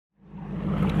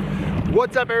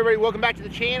What's up, everybody? Welcome back to the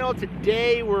channel.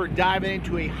 Today we're diving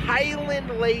into a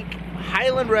Highland Lake,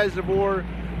 Highland Reservoir,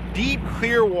 deep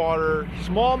clear water,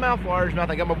 smallmouth, largemouth.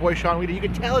 I got my boy Sean Wieda. You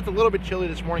can tell it's a little bit chilly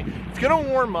this morning. It's gonna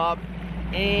warm up.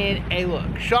 And hey,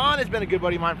 look, Sean has been a good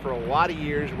buddy of mine for a lot of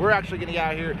years. We're actually gonna get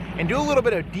out here and do a little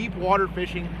bit of deep water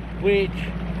fishing, which,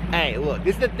 hey, look,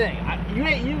 this is the thing.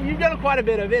 You've done quite a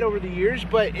bit of it over the years,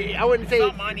 but I wouldn't say it's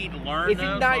something I need to learn.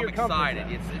 Though, so I'm excited.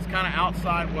 It's kind of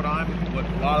outside what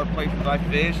a lot of places I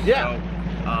fish. Yeah.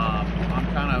 So I'm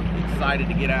kind of excited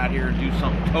to get out here and do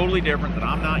something totally different that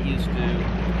I'm not used to,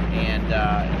 and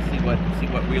see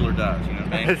what Wheeler does. You know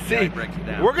what I mean? See, breaks it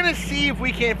down. We're gonna see if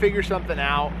we can't figure something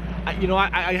out. I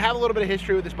have a little bit of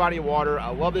history with this body of water. I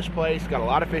love this place, got a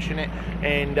lot of fish in it,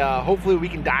 and hopefully we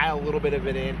can dial a little bit of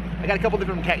it in. I got a couple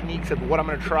different techniques of what I'm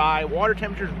gonna try. Water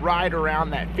temperatures right around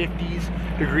that 50s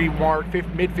degree mark,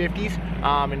 mid 50s,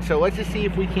 and so let's just see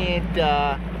if we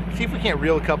can't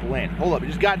reel a couple in. Hold up, it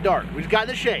just got dark. We just got in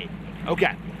the shade.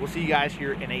 Okay, we'll see you guys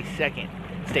here in a second.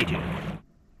 Stay tuned.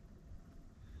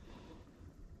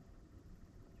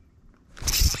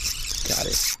 Got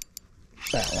it.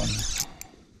 That one.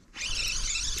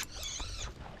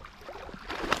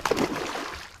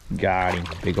 Got him.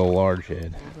 Big old large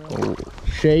head. Oh,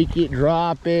 shake it,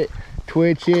 drop it,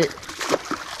 twitch it,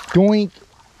 doink.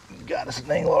 Got us a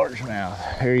dang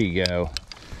largemouth. There you go.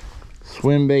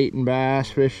 Swim bait and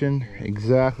bass fishing.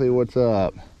 Exactly what's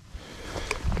up.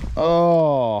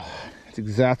 Oh, it's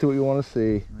exactly what you want to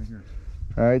see. Right here.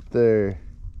 Right there.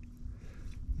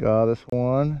 Got us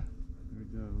one.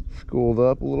 Schooled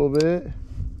up a little bit.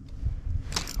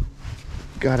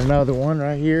 Got another one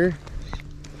right here.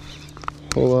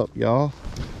 Pull up, y'all.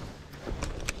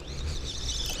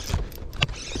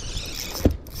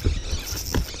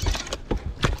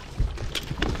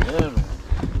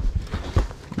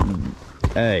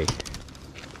 Hey,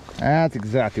 that's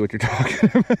exactly what you're talking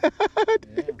about.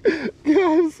 Yeah.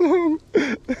 Got some.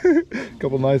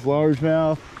 Couple nice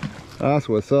largemouth. That's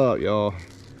what's up, y'all.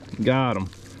 Got them.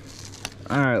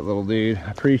 All right, little dude.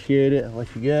 I appreciate it. I'll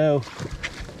let you go.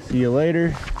 See you later.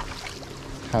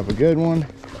 Have a good one.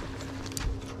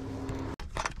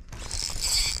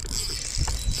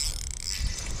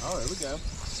 Oh, there we go.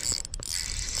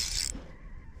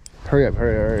 Hurry up,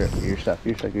 hurry up. You're stuck.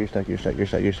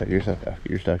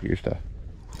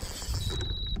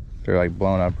 They're like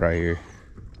blown up right here.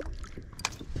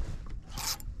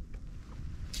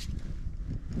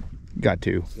 Got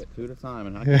two. You got two at a time,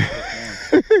 and I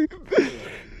can't pick one.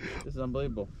 This is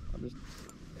unbelievable.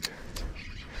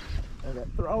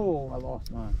 Oh, I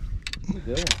lost mine. What are you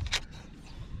doing?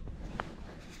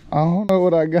 I don't know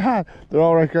what I got. They're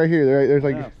all right here. There's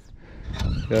like, Yeah.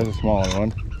 That's a smaller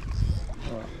one.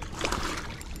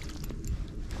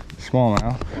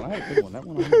 Smallmouth. Oh, I had a good one. That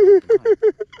one.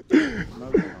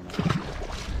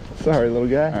 Sorry, little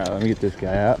guy. All right, let me get this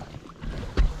guy out.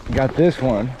 Got this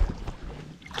one.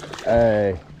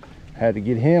 Hey, had to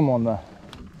get him on the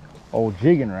old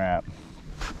jigging wrap.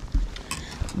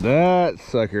 That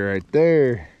sucker right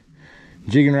there.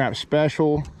 Jigging wrap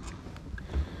special.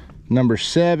 Number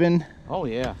 7. Oh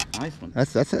yeah, nice one.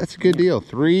 That's a good deal.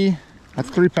 That's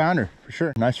a 3-pounder for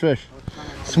sure. Nice fish.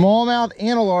 Smallmouth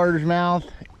and a largemouth.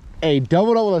 Hey,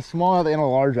 doubled up with a smallmouth and a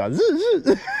largemouth.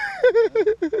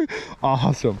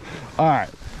 Awesome. All right,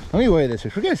 let me weigh this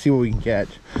fish. We're gonna see what we can catch.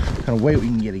 What kind of weight we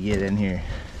can get in here.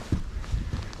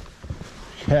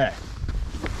 Okay.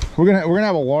 We're gonna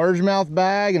have a largemouth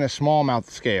bag and a smallmouth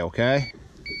scale. Okay.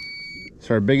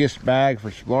 So our biggest bag for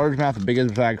largemouth, the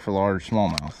biggest bag for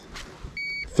smallmouth.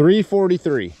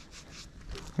 343.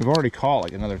 We've already caught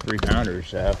like another 3-pounder,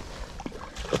 so.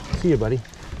 See you, buddy.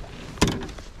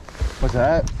 What's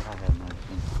that?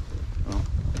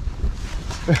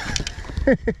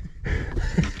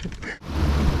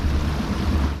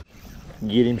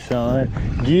 Get him, son.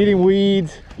 Get him,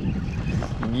 weeds.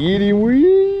 Get him,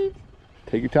 weeds.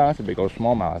 Take your time. It's a big old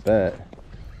smallmouth, I bet.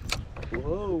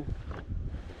 Whoa.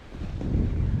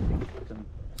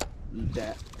 Eat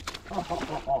that.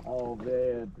 Oh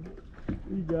man.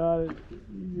 You got it.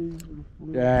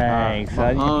 Dang, son.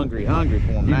 I'm hungry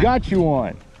for him. You got you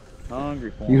one.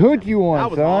 Hungry for him. You hooked you one, that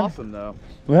was son. awesome though.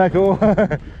 Was that cool?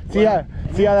 see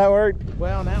how that worked?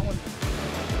 Well, that one.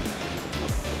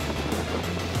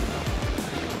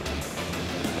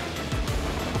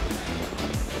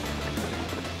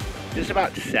 Just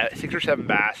about 6 or 7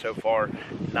 bass so far.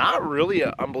 Not really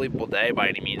an unbelievable day by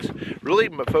any means. Really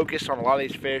focused on a lot of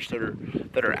these fish that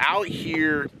are out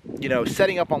here, you know,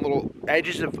 setting up on little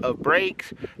edges of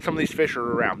breaks. Some of these fish are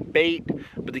around bait,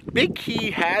 but the big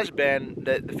key has been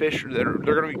that the fish they're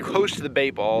going to be close to the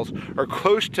bait balls or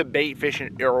close to bait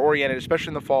fishing or oriented, especially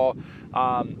in the fall.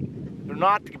 they're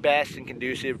not the best and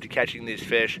conducive to catching these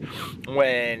fish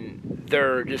when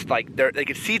they're just like they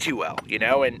can see too well, you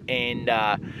know. And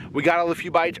we got a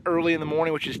few bites early in the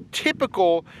morning, which is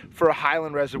typical for a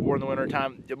highland reservoir in the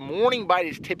wintertime. The morning bite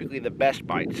is typically the best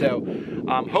bite. So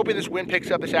I'm hoping this wind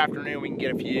picks up this afternoon. We can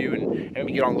get a few and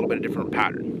we get on a little bit of different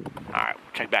pattern. All right,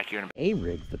 check back here in a minute.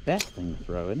 A-rig's the best thing to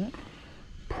throw, isn't it?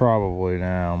 Probably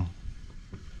now.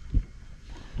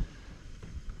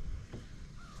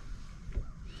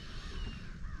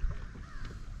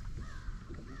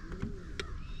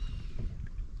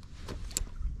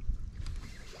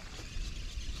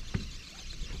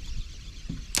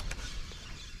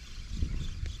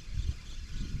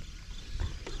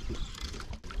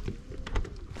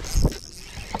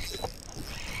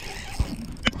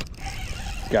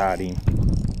 Got him.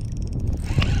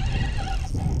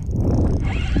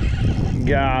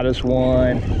 Got us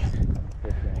one.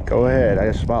 Go ahead. I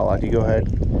got a spotlight. You go ahead.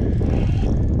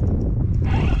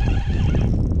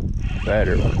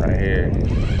 Better one right here.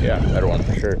 Yeah, better one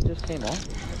for sure. It just came off.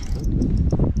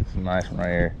 It's a nice one right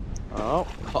here. Oh,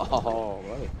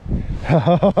 right.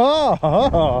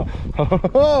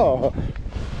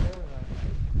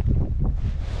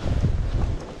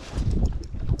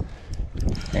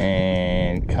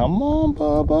 And come on,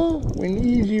 Bubba. We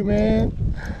need you, man.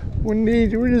 We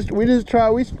need you. We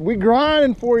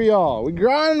grinding for y'all. We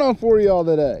grinding on for y'all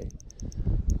today.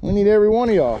 We need every one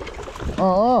of y'all.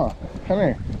 Come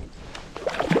here.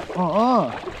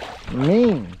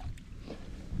 Mean.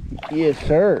 Yes,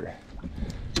 sir.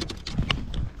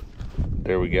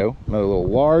 There we go. Another little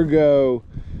Largo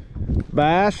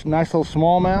bass. Nice little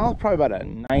smallmouth. Probably about a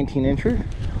 19-incher.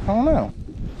 I don't know.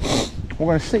 We're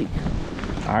gonna see.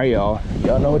 All right, y'all.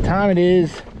 Y'all know what time it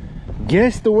is.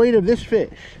 Guess the weight of this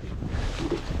fish.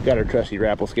 Got our trusty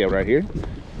Rapple scale right here.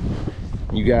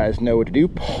 You guys know what to do.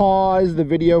 Pause the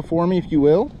video for me, if you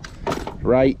will,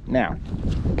 right now.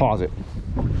 Pause it.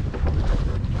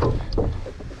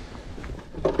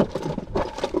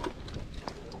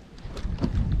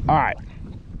 All right.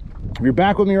 If you're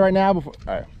back with me right now, all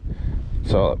right.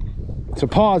 So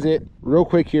pause it real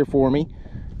quick here for me.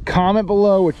 Comment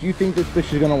below what you think this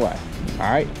fish is gonna weigh. All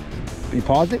right, you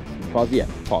pause it? Pause it, yeah,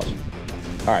 pause.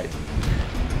 All right,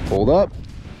 hold up.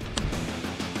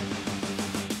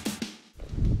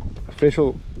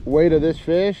 Official weight of this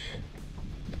fish,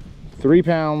 3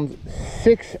 pounds,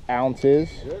 6 ounces.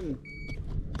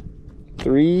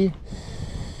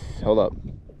 Hold up.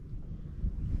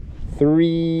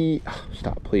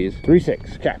 Stop please.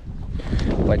 3.6, okay.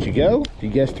 Let you go. If you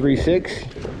guessed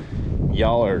 3.6,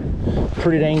 y'all are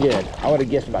pretty dang good. I would have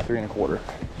guessed about 3 1/4.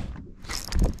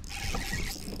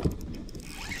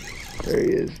 There he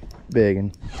is, big,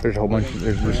 and there's a whole bunch.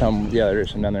 There's some. Yeah, there is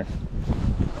some down there.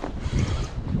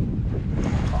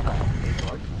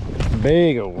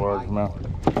 Big old largemouth.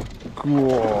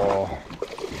 Cool.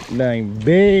 Dang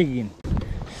big,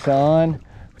 son.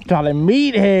 Talking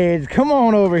meatheads. Come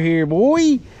on over here,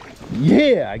 boy.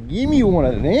 Yeah, give me one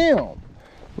of them.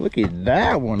 Look at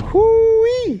that one.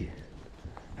 Whoo-wee.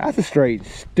 That's a straight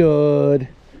stud.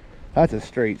 That's a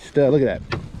straight stud. Look at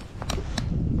that.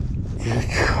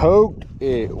 Just choked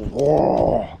it.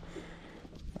 Whoa,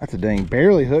 that's a dang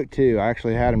barely hooked too. I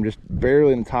actually had him just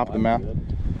barely in the top of the mouth.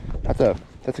 That's a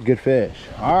good fish.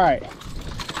 All right,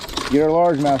 get our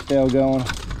largemouth tail going.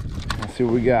 Let's see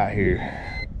what we got here.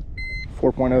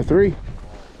 4.03.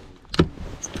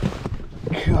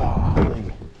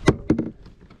 Golly.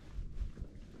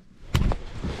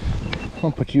 I'm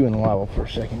gonna put you in the level for a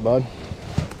second, bud.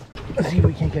 Let's see if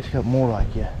we can't catch a couple more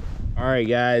like you. All right,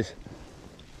 guys.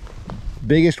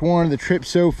 Biggest one of the trip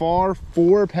so far,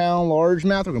 4-pound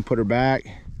largemouth. We're gonna put her back.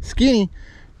 Skinny,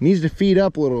 needs to feed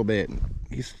up a little bit.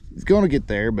 He's gonna get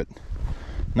there, but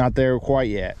not there quite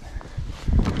yet.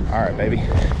 All right, baby.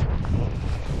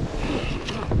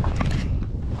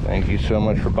 Thank you so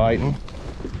much for biting.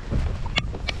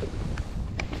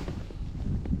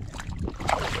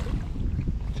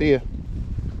 See ya.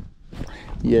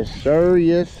 Yes, sir.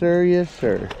 Yes, sir. Yes,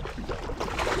 sir.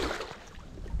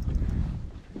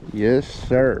 Yes,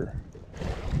 sir.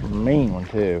 Mean one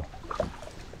too.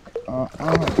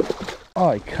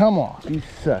 Oh, come on, you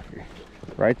sucker.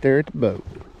 Right there at the boat.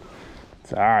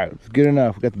 It's all right. It's good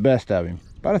enough. We got the best of him.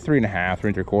 About a 3.5,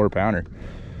 3 3/4 pounder.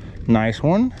 Nice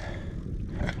one.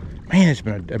 Man, it's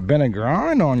been a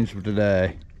grind on you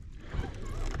today.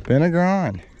 Been a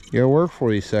grind. You gotta work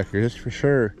for these suckers, that's for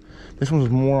sure. This one's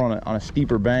more on a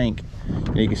steeper bank.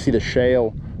 And you can see the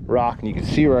shale rock, and you can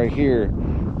see right here.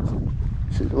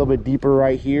 It's a little bit deeper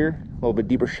right here, a little bit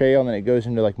deeper shale, and then it goes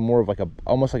into like more of like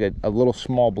almost like a little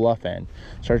small bluff end.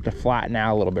 Starts to flatten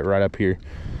out a little bit right up here.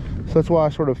 So that's why I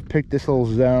sort of picked this little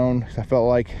zone, because I felt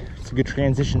like it's a good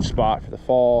transition spot for the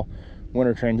fall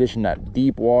winter transition. That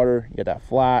deep water, you got that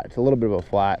flat, it's a little bit of a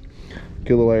flat,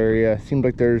 good little area. Seems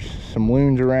like there's some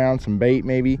loons around, some bait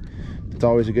maybe. It's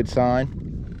always a good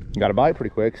sign. Got a bite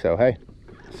pretty quick, so hey,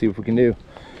 see what we can do.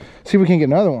 See if we can get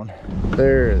another one.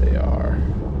 There they are.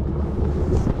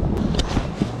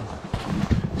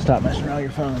 Stop messing around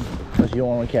your phone, because you don't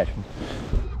want to catch them.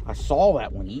 I saw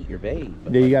that one eat your bait.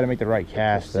 Yeah, you got to make the right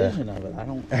cast. Precision of it, I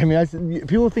don't. I mean,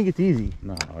 people think it's easy.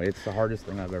 No, it's the hardest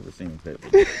thing I've ever seen fit.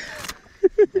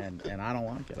 and I don't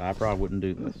like it. I probably wouldn't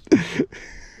do this.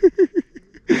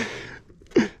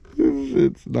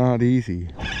 It's not easy.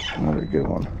 Another good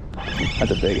one.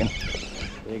 That's a big one.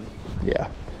 Big. Yeah.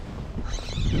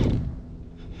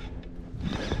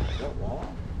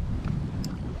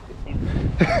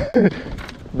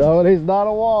 No, it is not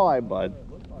a walleye, bud.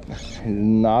 It's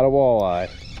not a walleye.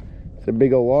 It's a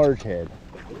big old large head.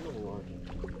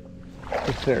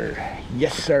 Yes, sir.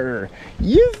 Yes, sir.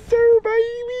 Yes, sir,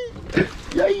 baby.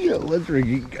 Yeah, let's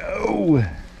go.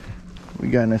 We're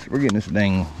getting this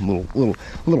dang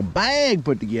little bag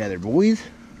put together, boys.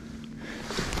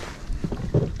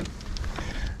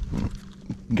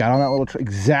 Got on that little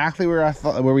exactly where I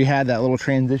thought we had that little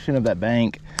transition of that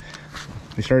bank.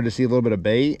 We started to see a little bit of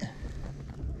bait.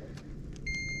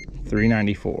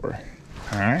 394.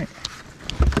 All right.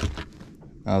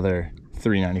 Other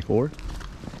 394.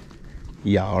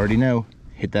 Y'all already know.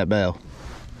 Hit that bell.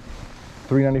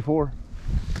 394.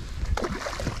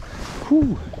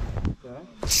 Whew.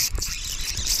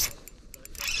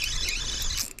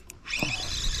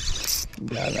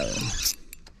 Got another one.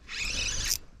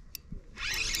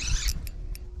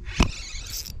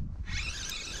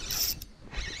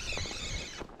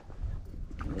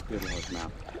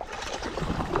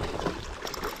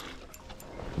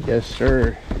 Yes,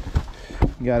 sir.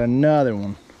 Got another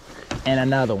one. And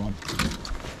another one.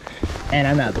 And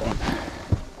another one.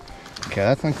 Okay,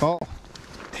 that's on call.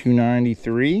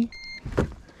 293.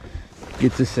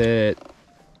 Gets us at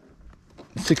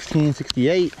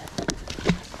 1668.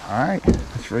 All right,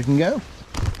 let's freaking go.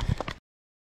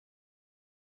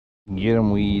 Get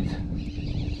them, weeds.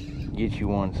 Get you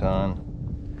one, son.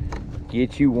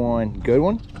 Get you one. Good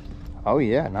one? Oh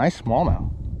yeah, nice smallmouth.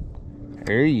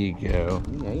 There you go.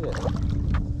 He ate it.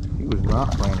 He was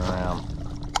not playing around.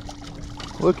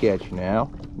 Look at you now.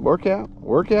 Work out,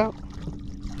 work out.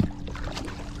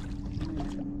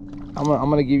 I'm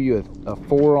gonna give you a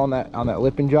 4 on that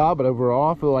lipping job, but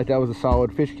overall I feel like that was a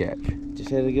solid fish catch. Just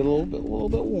had to get a little bit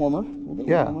warmer.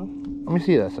 Yeah. Let me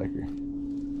see that sucker.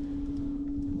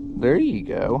 There you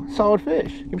go. Solid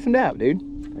fish. Give me some dab, dude.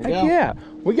 Heck yeah.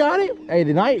 We got it. Hey,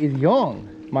 the night is young,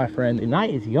 my friend. The night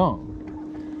is young.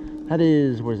 That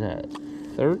is, where's that?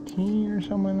 13 or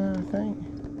something like that, I think.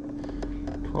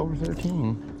 12 or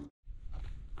 13.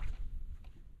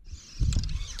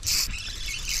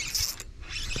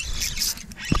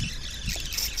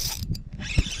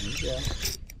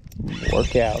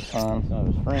 Work out, son. That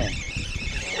was his friend.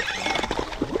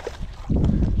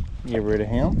 Get rid of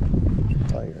him.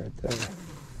 Oh, you're right there.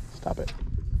 Stop it.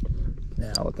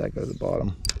 Now let that go to the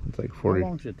bottom. It's like 40. How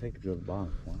long should it take to go to the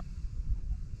bottom?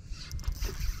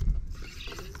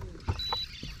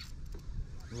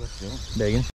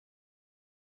 Bacon.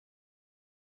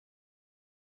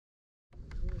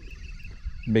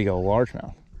 Big old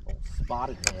largemouth.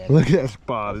 Spotted head. Look at that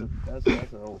spotted. That's an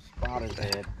old spotted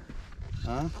head.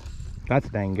 Huh? That's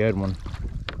a dang good one.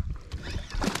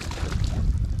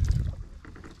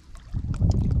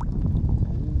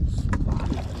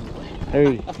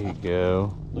 There you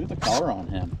go. Look at the color on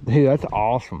him. Dude, that's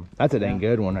awesome. That's a dang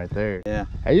good one right there. Yeah.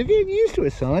 Hey, you're getting used to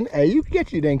it, son. Hey, you can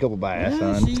get you a dang couple bass,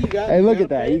 son. See, hey, look at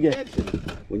that. You get.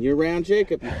 When you're around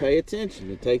Jacob, you pay attention.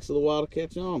 It takes a little while to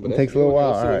catch on, but it takes a little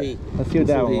while. All right. Let's see what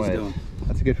that one was.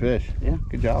 That's a good fish. Yeah.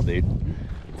 Good job, dude.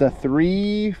 It's a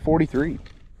 343.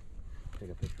 Take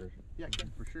a picture. Yeah,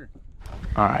 for sure.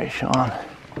 All right, Sean. All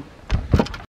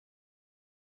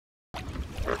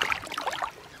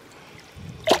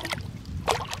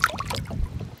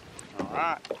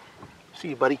right. See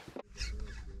you, buddy.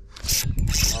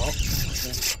 Oh, okay.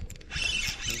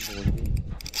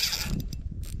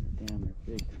 Damn, they're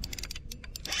big.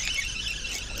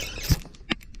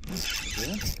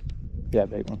 Yeah,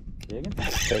 big one. Big one?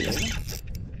 Big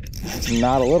one.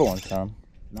 Not a little one, son.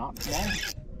 Not small.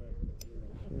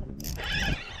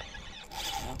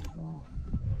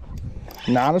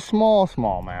 Not a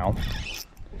smallmouth.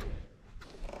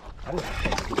 I just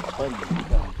think it's funny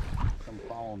come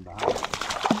falling behind.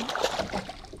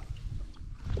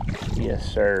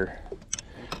 Yes, sir.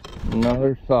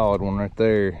 Another solid one right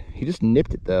there. He just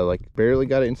nipped it though, like barely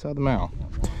got it inside the mouth.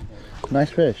 Nice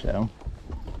fish though.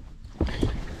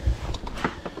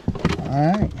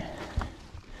 Alright.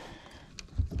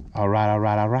 Alright,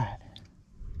 alright, alright.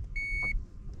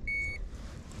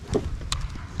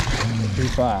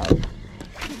 2.5.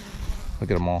 Look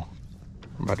at them all.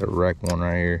 I'm about to wreck one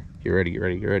right here. Get ready, get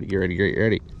ready, get ready, get ready, get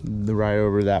ready. Right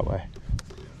over that way.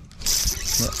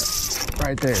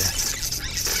 Right there.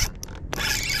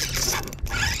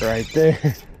 Right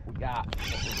there. We got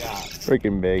what we got.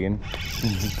 Freaking biggin'.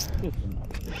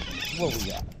 What we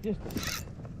got? Just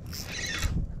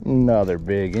Another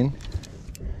biggin'.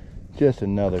 Just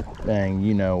another thing,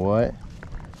 you know what?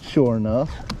 Sure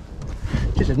enough.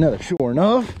 Just another sure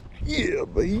enough. Yeah,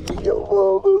 baby. I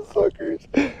love those suckers.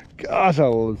 Gosh, I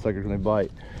love those suckers when they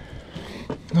bite.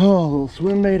 Oh, a little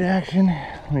swim bait action.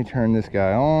 Let me turn this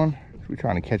guy on. We're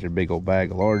trying to catch a big old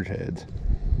bag of large heads.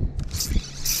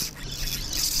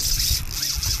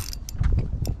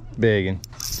 Biggin'.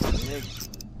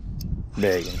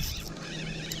 Biggin'.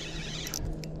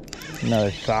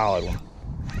 Another solid one.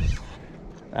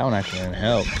 That one actually didn't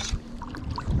help.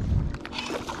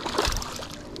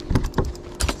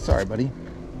 Sorry, buddy.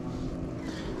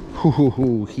 Hoo hoo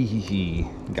hoo, hee hee hee.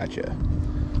 Gotcha.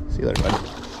 See you later, buddy.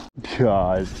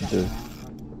 God,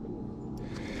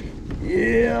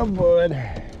 yeah, bud.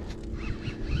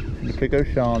 Pick up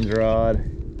Sean's rod.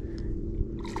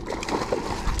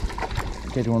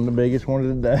 Catch one of the biggest ones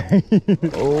of the day.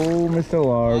 Oh, Mr.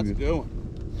 Largo. That's a good one.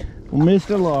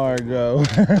 Mr. Largo.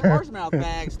 The largemouth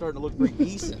bag's starting to look pretty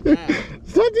decent now.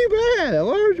 It's not too bad. A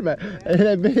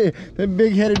largemouth. Them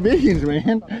big-headed biggins,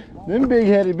 man. Them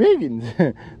big-headed biggins.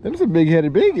 Them some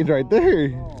big-headed biggins right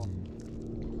there.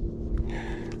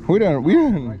 We done.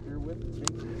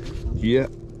 Yeah.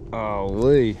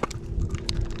 Holy.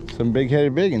 Some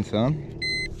big-headed biggins, son.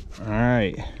 All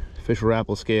right. Official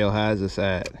Rapple scale has us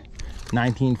at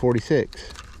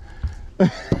 1946.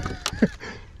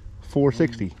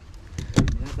 460.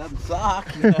 That doesn't suck.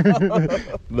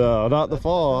 No, not the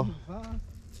fall.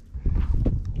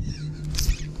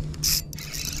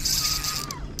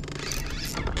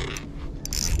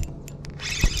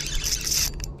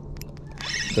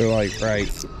 They're like right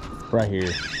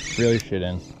here. Really shit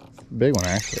in. Big one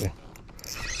actually.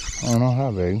 I don't know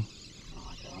how big.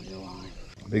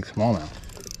 Big smallmouth.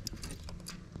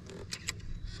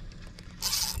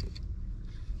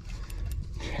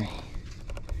 Okay.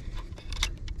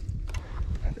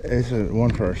 This is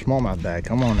one for our smallmouth bag.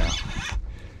 Come on now.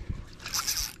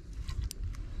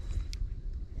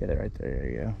 Get it right there. There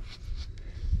you go.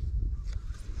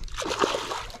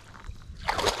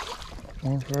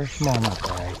 One for a smallmouth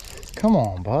bag. Come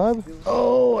on, bud.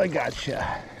 Oh, I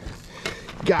gotcha.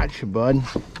 Gotcha, bud.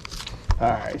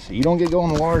 All right, so you don't get going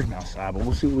on the largemouth side, but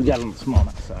we'll see what we got on the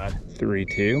smallmouth side.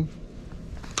 3-2.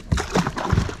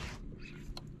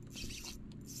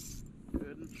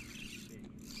 Good.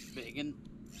 Biggin'.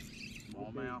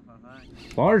 Smallmouth, I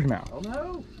think. Largemouth. Oh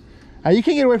no. You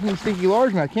can't get away from the stinky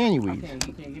largemouth, can you, Weeds?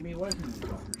 You can't get me away from these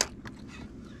fuckers.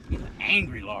 He's an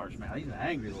angry largemouth. He's an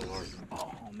angry little largemouth.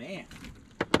 Oh man.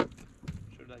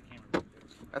 Show that camera.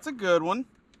 That's a good one.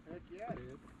 Heck yeah,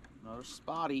 dude. Another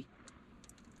spotty.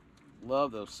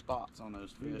 Love those spots on those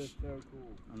fish. Dude, that's so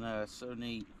cool. I know, that's so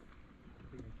neat.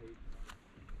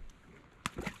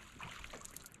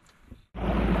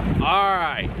 All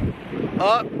right,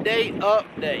 update.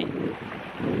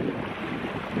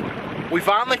 We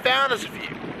finally found us a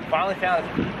few.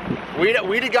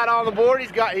 Weeda got on the board.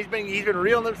 He's been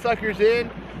reeling them suckers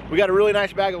in. We got a really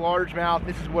nice bag of largemouth.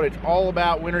 This is what it's all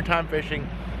about, wintertime fishing.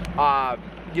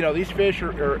 You know, these fish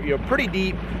are pretty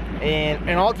deep,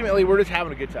 and ultimately we're just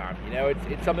having a good time. You know,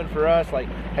 it's something for us. Like,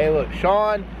 hey, look,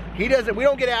 Sean, we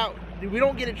don't get out. We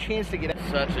don't get a chance to get out.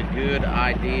 Such a good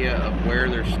idea of where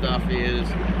their stuff is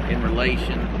in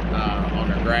relation on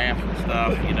their graphs and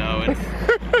stuff. You know, it's,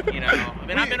 you know, I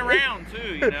mean, I've been around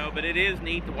too, you know, but it is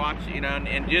neat to watch, you know,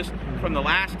 and just from the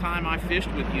last time I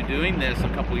fished with you doing this a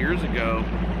couple years ago,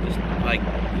 just like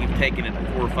you've taken it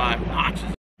 4 or 5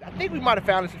 notches. I think we might have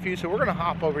found us a few, so we're gonna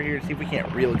hop over here and see if we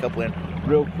can't reel a couple in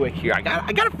real quick here. I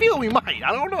got a feel we might.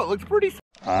 I don't know. It looks pretty.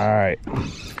 All right.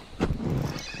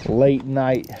 Late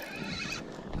night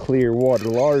clear water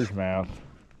largemouth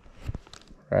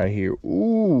right here.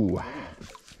 Ooh.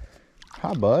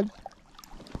 Hi, bud.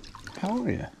 How are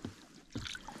you?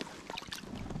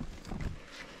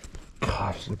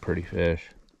 Gosh, this is a pretty fish.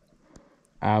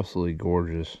 Absolutely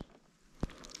gorgeous.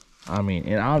 I mean,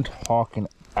 and I'm talking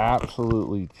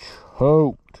absolutely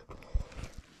choked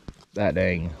that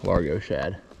dang Largo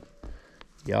shad.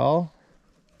 Y'all,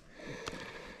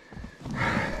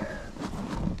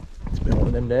 it's been one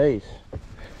of them days.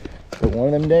 But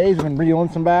one of them days I've been reeling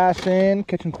some bass in,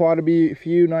 catching quite a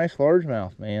few nice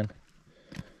largemouth, man.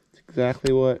 It's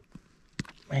exactly what,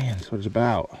 man, that's what it's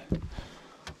about.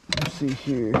 Let's see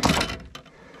here. Let's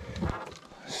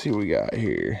see what we got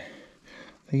here.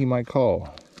 I think he might call.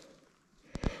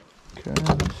 Okay,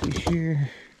 let's see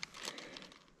here.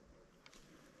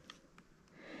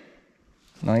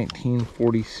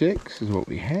 1946 is what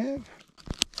we have.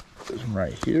 This one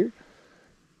right here.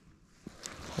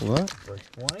 Hold up.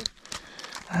 First point.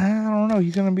 I don't know.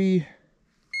 He's gonna be.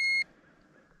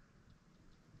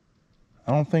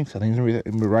 I don't think so. I think he's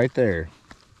gonna be right there.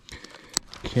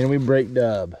 Can we break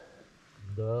dub?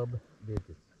 Dub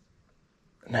digits.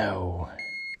 No.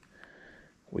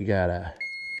 We gotta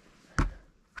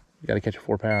catch a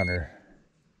 4-pounder.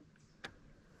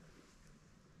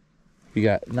 We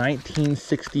got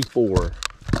 1964.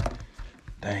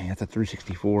 Dang, that's a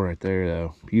 364 right there,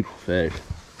 though. Beautiful fish.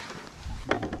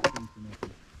 I'm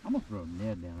gonna throw a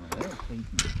Ned down there.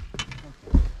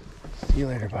 See you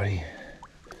later, buddy.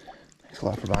 Thanks a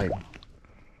lot for biting.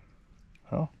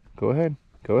 Oh, go ahead.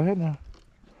 Go ahead now.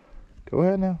 Go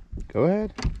ahead now. Go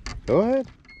ahead. Go ahead.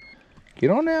 Get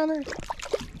on down there.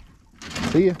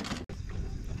 See ya.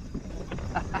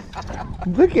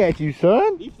 Look at you,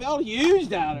 son. He felt huge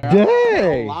down there.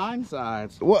 Dang. Line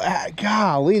sides. Well,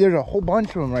 golly, there's a whole bunch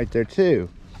of them right there too.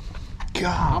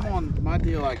 God. I'm on my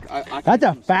deal. Like That's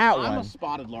a fat one. I'm a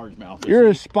spotted largemouth. You're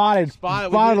a spotted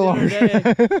large.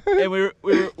 And we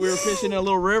were fishing in a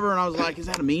little river, and I was like, "Is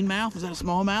that a mean mouth? Is that a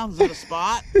smallmouth? Is that a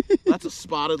spot?" That's a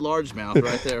spotted largemouth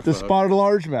right there. The folks. spotted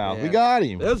largemouth. Yeah. We got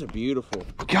him. Those are beautiful.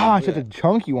 Gosh, that's a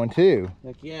chunky one too.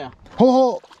 Heck yeah.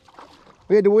 Hold.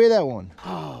 We had to weigh that one.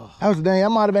 That was dang. That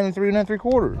might have been a 3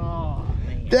 3/4. Oh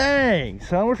man. Dang,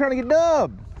 son, we're trying to get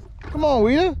dubbed. Come on,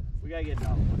 Wieda. We gotta get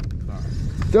another one. Sorry.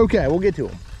 It's okay. We'll get to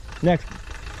him. Next one.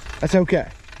 That's okay.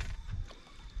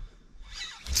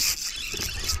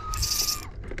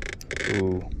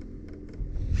 Ooh.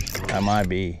 That might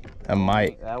be. That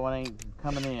might. That one ain't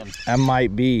coming in. That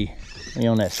might be.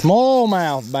 You on that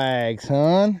smallmouth bag,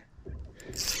 son.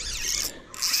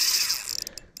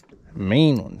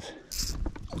 Mean ones.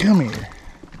 Come here.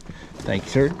 Thank you,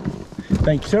 sir.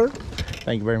 Thank you, sir.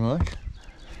 Thank you very much.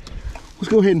 Let's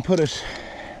go ahead and put us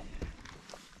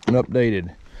an update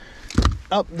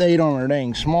on our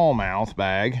dang smallmouth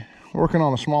bag. Working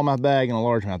on a smallmouth bag and a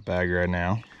largemouth bag right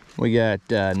now. We got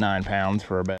 9 pounds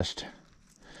for our best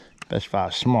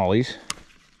 5 smallies.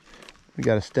 We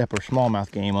got to step our smallmouth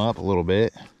game up a little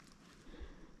bit.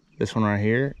 This one right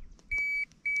here.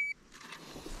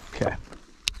 Okay.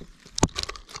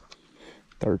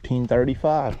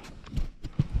 1335.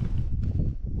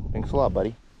 Thanks a lot,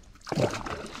 buddy.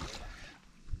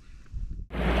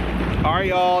 All right,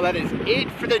 y'all, that is it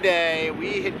for the day.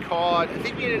 We had caught, I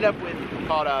think we ended up with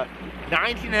caught a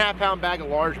 19.5 pound bag of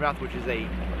largemouth, which is a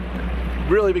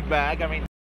really big bag. I mean,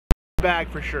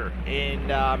 bag for sure. And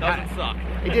Doesn't suck.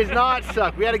 It does not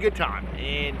suck. We had a good time.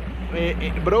 And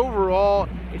but overall,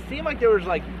 it seemed like there was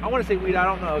like, I want to say weed, I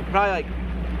don't know, probably like,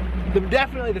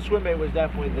 definitely the swim bait was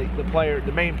definitely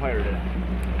the main player today.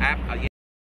 Yeah.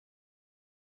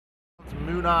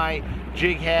 Moon eye,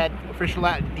 jig head, fish a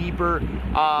lot deeper,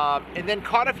 and then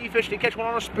caught a few fish. Did catch one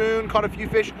on a spoon, caught a few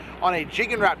fish on a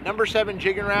jig and wrap, number 7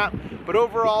 jig and wrap. But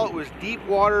overall, it was deep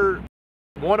water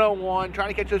 101, trying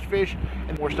to catch those fish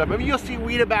and more stuff. Maybe you'll see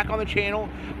Wieda back on the channel.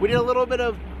 We did a little bit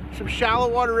of some shallow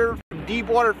water river, deep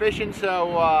water fishing,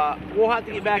 so we'll have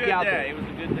to get back out there. It was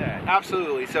a good day.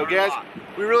 Absolutely. So guys,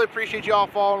 we really appreciate you all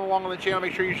following along on the channel.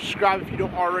 Make sure you subscribe if you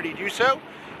don't already do so.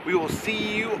 We will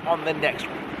see you on the next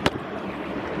one.